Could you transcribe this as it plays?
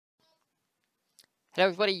Hello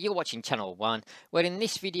everybody, you're watching Channel 1, where in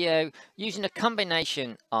this video, using a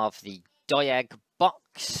combination of the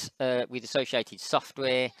DIAGBOX with associated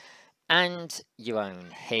software and your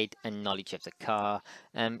own head and knowledge of the car,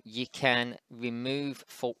 you can remove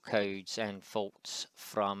fault codes and faults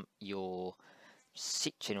from your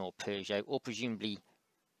Citroen or Peugeot, or presumably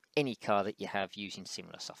any car that you have using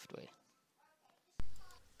similar software.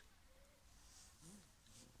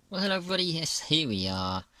 Well, hello everybody, yes, here we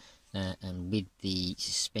are. And with the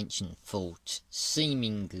suspension fault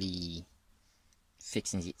seemingly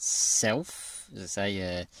fixing itself. As I say,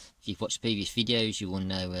 if you've watched previous videos, you will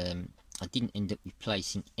know I didn't end up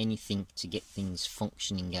replacing anything to get things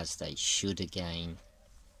functioning as they should again.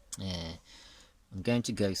 I'm going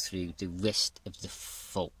to go through the rest of the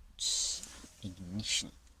faults.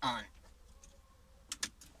 Ignition on.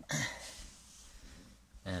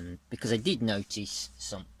 Because I did notice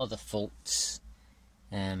some other faults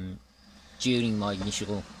during my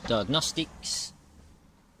initial diagnostics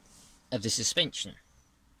of the suspension.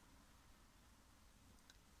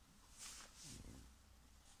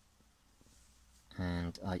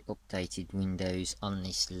 And I updated Windows on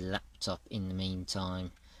this laptop in the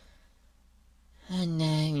meantime, and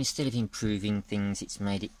now instead of improving things, it's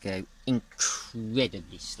made it go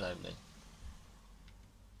incredibly slowly.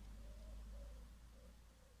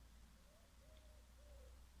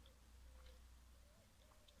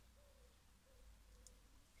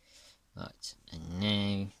 Right, and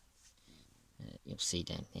now you'll see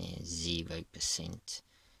down there 0%.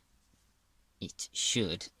 It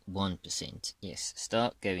should 1%. Yes,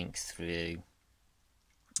 start going through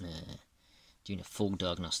doing a full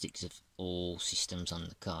diagnostics of all systems on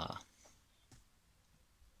the car.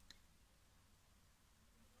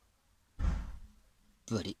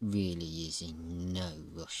 But it really is in no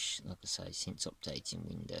rush, like I say, since updating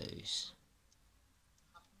Windows.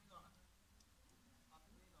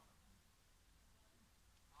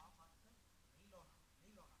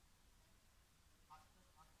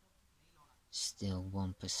 Still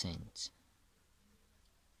 1%.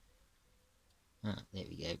 Ah, there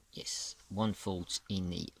we go. Yes, one fault in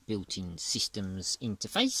the built-in systems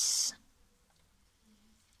interface.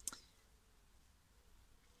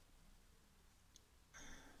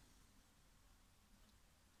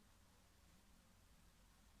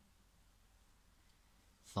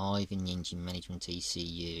 Five in the engine management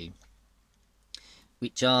ECU,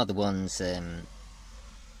 which are the ones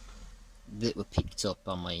that were picked up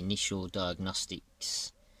on my initial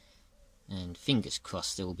diagnostics, and fingers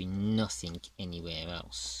crossed there will be nothing anywhere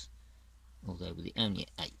else. Although with it only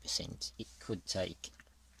at 8%, it could take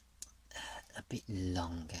a bit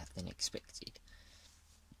longer than expected.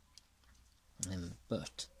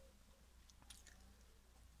 But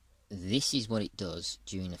this is what it does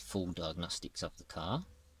during a full diagnostics of the car.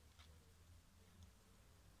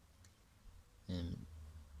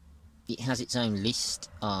 It has its own list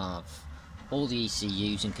of all the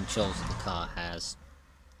ECUs and controls that the car has,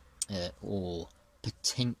 or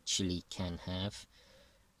potentially can have.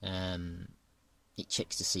 It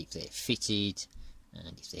checks to see if they're fitted,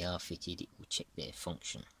 and if they are fitted, it will check their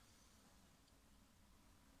function.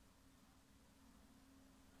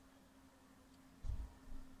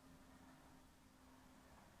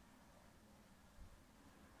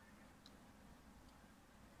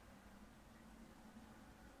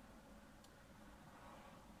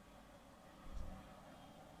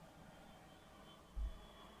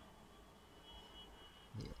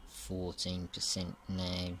 We're at 14%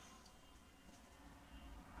 now.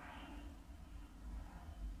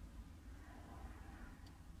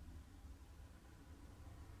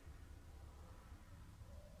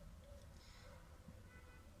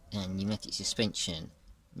 And pneumatic suspension,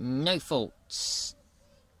 no faults.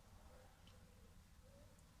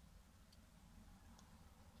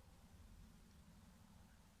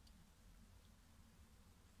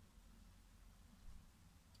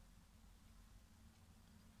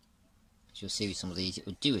 As you'll see with some of these, it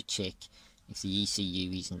will do a check. If the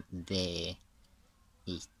ECU isn't there,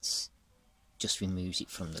 it just removes it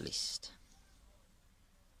from the list.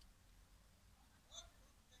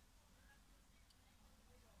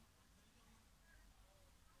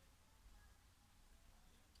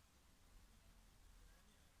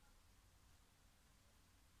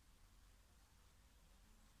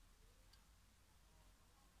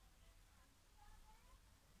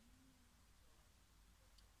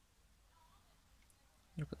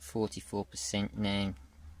 Look at 44% now.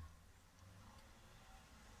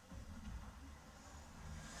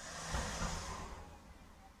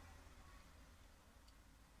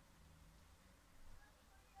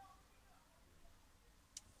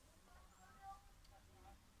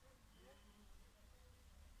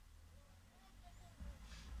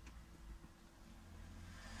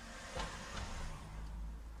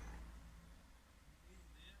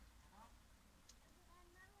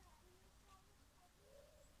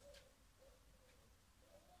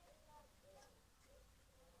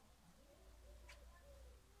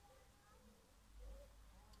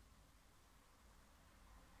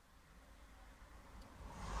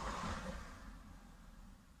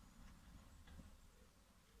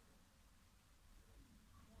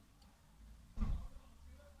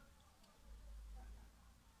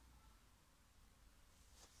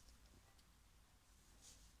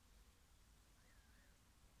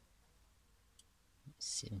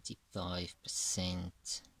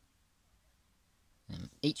 75%.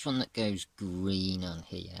 Each one that goes green on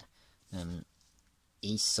here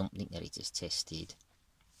is something that it has tested,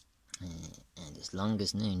 and as long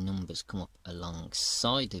as no numbers come up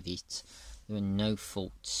alongside of it, there are no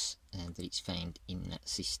faults that it's found in that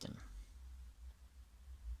system.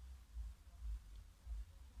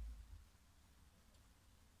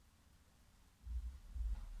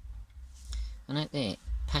 And out there,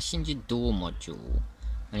 passenger door module,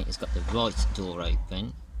 and it has got the right door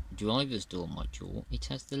open. Driver's door module, it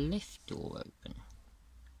has the left door open.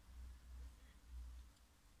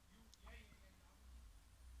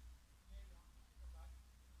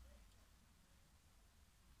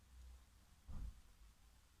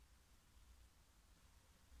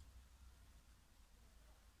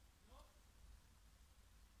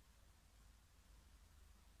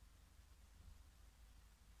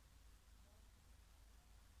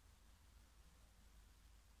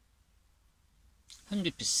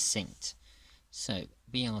 %. So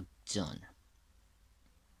we are done.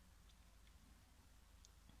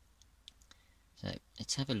 So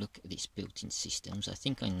let's have a look at this built-in systems. I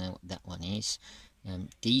think I know what that one is.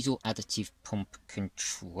 Diesel additive pump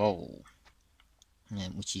control,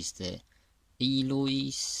 which is the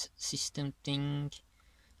Eloy's system thing.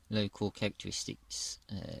 Local characteristics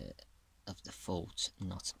of the fault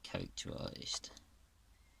not characterized.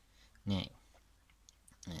 Now,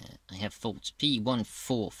 I have faults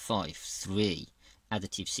P1453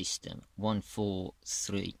 additive system,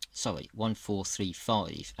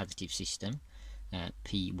 1435 additive system,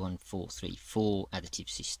 P1434 additive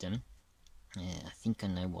system. I think I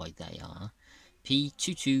know why they are.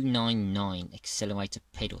 P2299 accelerator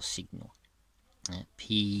pedal signal,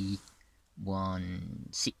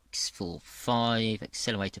 P1645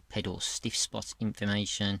 accelerator pedal stiff spot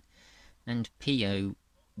information, and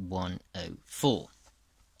P0104.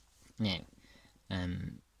 Now,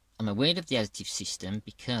 I'm aware of the additive system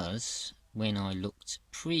because when I looked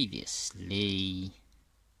previously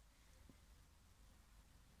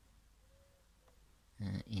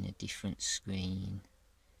in a different screen,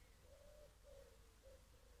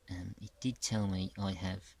 it did tell me I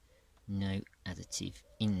have no additive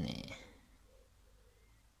in there.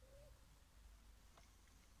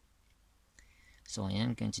 So I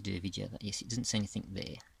am going to do a video that, yes, it doesn't say anything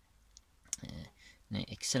there. Now,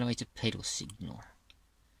 accelerator pedal signal.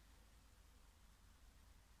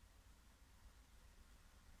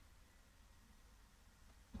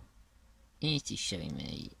 It is showing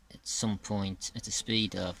me at some point at a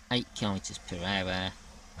speed of 8 km per hour.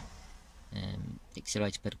 The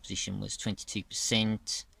accelerator pedal position was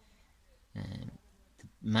 22%. The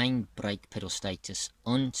main brake pedal status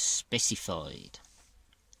unspecified.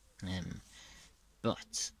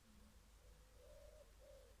 But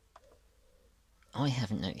I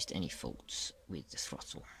haven't noticed any faults with the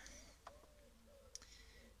throttle.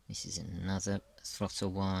 This is another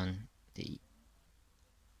throttle one. The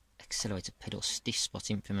accelerator pedal stiff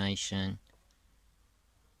spot information.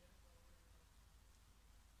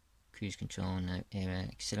 Cruise control, no error.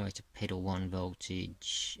 Accelerator pedal 1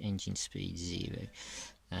 voltage. Engine speed 0.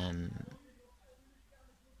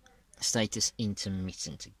 Status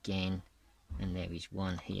intermittent again. And there is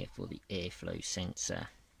one here for the airflow sensor,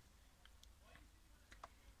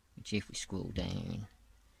 which if we scroll down,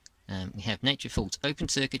 we have nature fault, open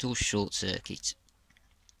circuit or short circuit,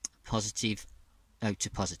 positive, to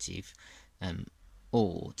positive,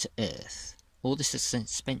 or to earth, or the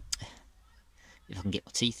if I can get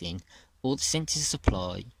my teeth in, or the sensor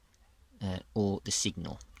supply, or the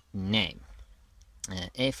signal. Now,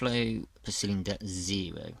 airflow per cylinder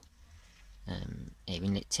 0. Air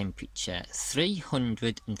inlet temperature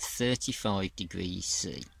 335 degrees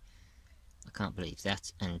C. I can't believe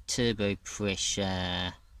that. And turbo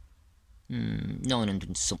pressure 900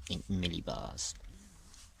 and something millibars.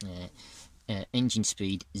 Engine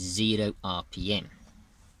speed 0 RPM.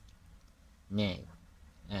 Now,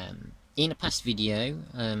 in a past video,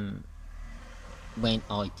 when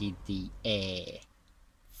I did the air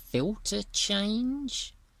filter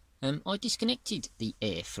change, I disconnected the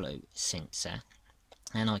airflow sensor,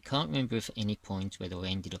 and I can't remember at any point whether I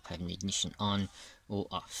ended up having the ignition on or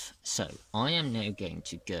off. So I am now going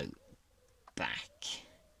to go back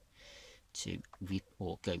to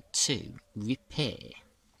repair,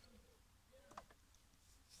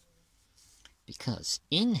 because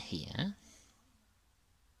in here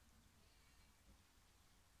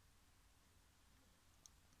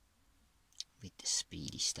with the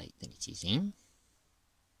speedy state that it is in,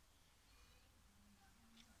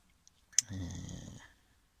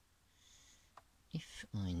 if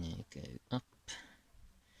I now go up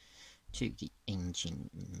to the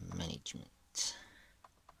engine management.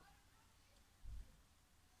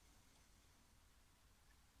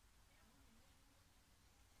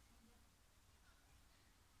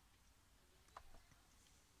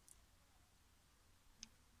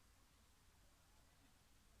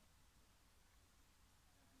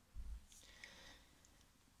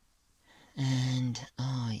 And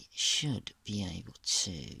I should be able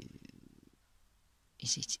to...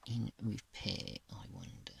 Is it in repair, I wonder?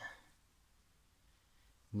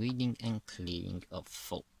 Reading and clearing of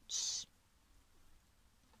faults.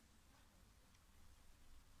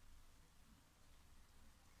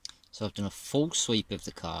 So I've done a full sweep of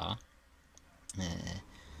the car.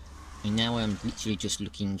 And now I'm literally just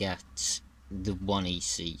looking at the one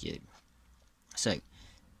ECU. So,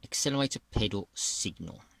 accelerator pedal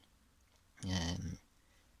signal.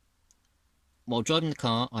 While driving the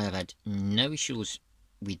car, I have had no issues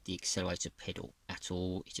with the accelerator pedal at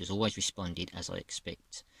all. It has always responded as I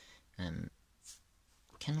expect. Can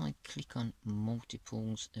I click on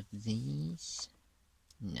multiples of these?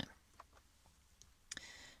 No.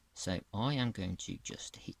 So I am going to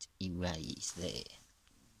just hit erase there.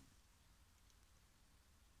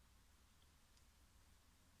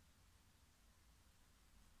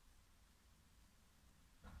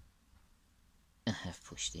 I have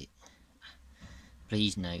pushed it.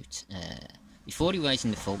 Please note, before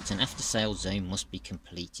erasing the fault, an after-sales zone must be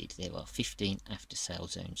completed. There are 15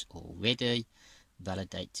 after-sales zones already.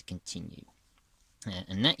 Validate to continue.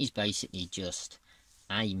 And that is basically just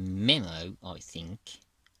a memo, I think.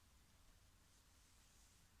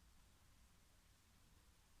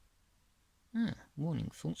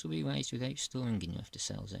 Warning, faults will be raised without storing in your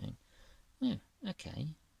after-sales zone. Oh,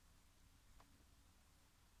 okay.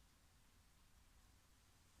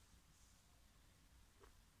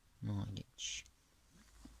 Mileage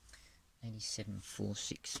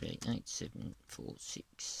 87463,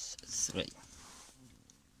 87463.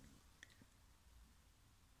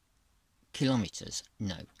 Kilometres,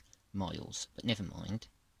 no. Miles, but never mind.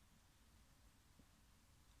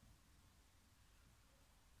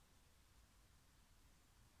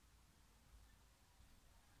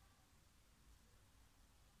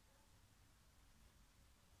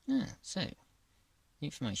 So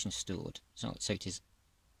information stored. So it is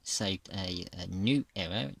saved a new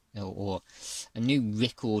error, or a new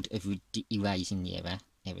record of erasing the error,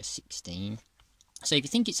 error 16. So if you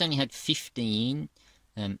think it's only had 15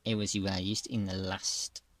 errors erased in the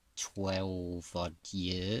last 12 odd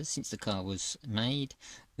years since the car was made,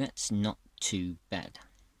 that's not too bad.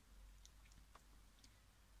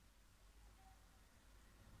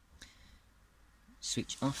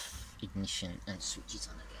 Switch off ignition and switch it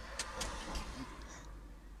on again.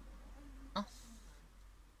 Off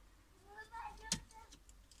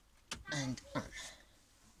and on.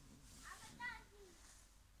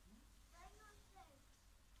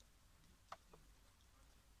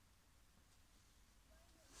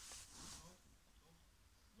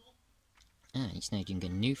 It's now doing a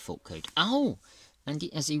new fault code. Oh, and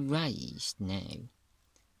it has erased now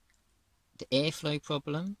the airflow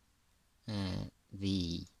problem,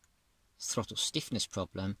 the throttle stiffness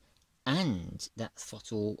problem, and that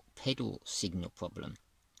throttle pedal signal problem.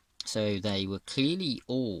 So they were clearly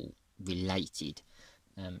all related.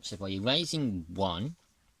 So by erasing one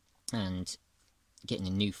and getting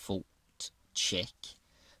a new fault check,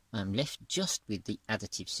 I'm left just with the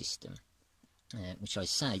additive system, which I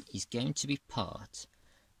say is going to be part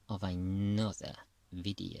of another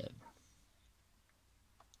video,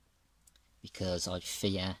 because I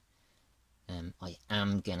fear I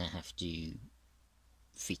am going to have to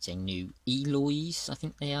fit a new alloys, I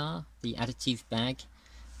think they are, the additive bag,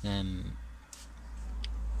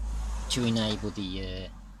 to enable the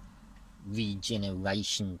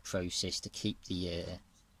regeneration process to keep the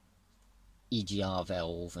EGR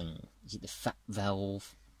valve and is it the fat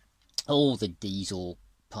valve, all the diesel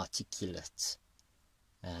particulate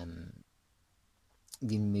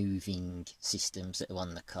removing systems that are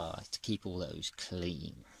on the car, to keep all those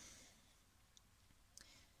clean.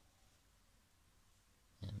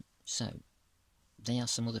 So there are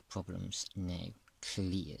some other problems now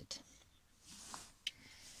cleared.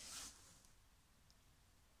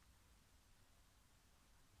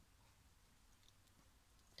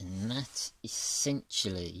 And that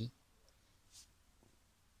essentially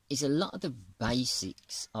is a lot of the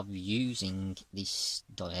basics of using this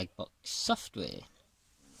DIAGBOX software.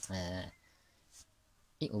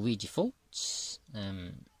 It will read your faults.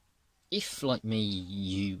 If, like me,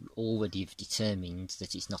 you already have determined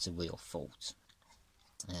that it's not a real fault,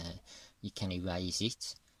 you can erase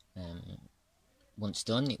it. Once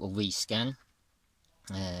done, it will rescan.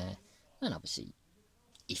 and obviously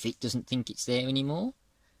if it doesn't think it's there anymore,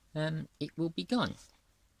 it will be gone.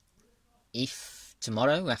 If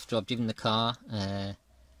tomorrow, after I've driven the car,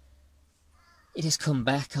 it has come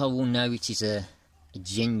back, I will know it is a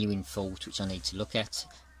genuine fault which I need to look at,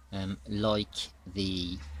 like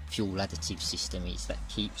the fuel additive system is that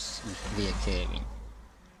keeps reoccurring.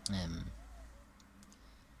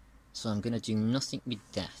 So I'm going to do nothing with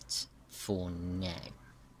that for now.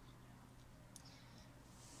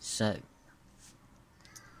 So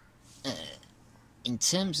in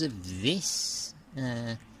terms of this,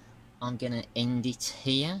 I'm going to end it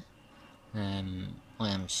here. I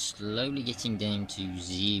am slowly getting down to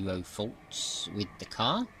 0 faults with the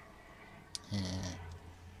car,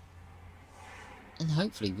 and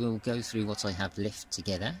hopefully we'll go through what I have left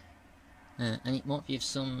together, and it might be of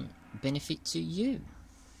some benefit to you.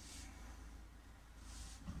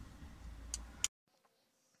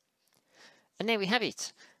 And there we have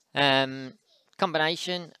it.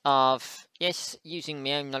 Combination of, yes, using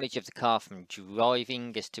my own knowledge of the car from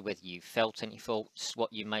driving as to whether you felt any faults,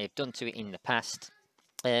 what you may have done to it in the past,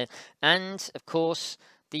 and of course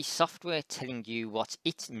the software telling you what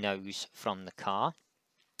it knows from the car.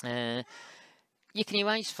 You can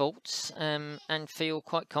erase faults and feel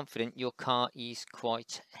quite confident your car is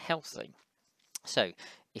quite healthy. So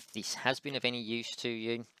if this has been of any use to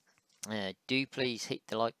you, do please hit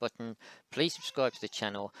the like button, please subscribe to the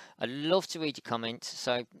channel. I'd love to read your comments,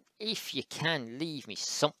 so if you can, leave me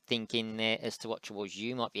something in there as to what troubles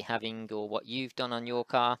you might be having or what you've done on your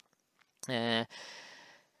car. And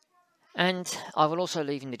I will also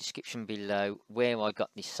leave in the description below where I got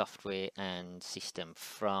this software and system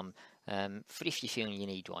from, for if you feel you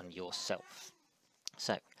need one yourself.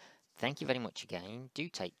 So thank you very much again, do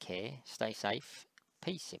take care, stay safe,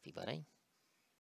 peace everybody.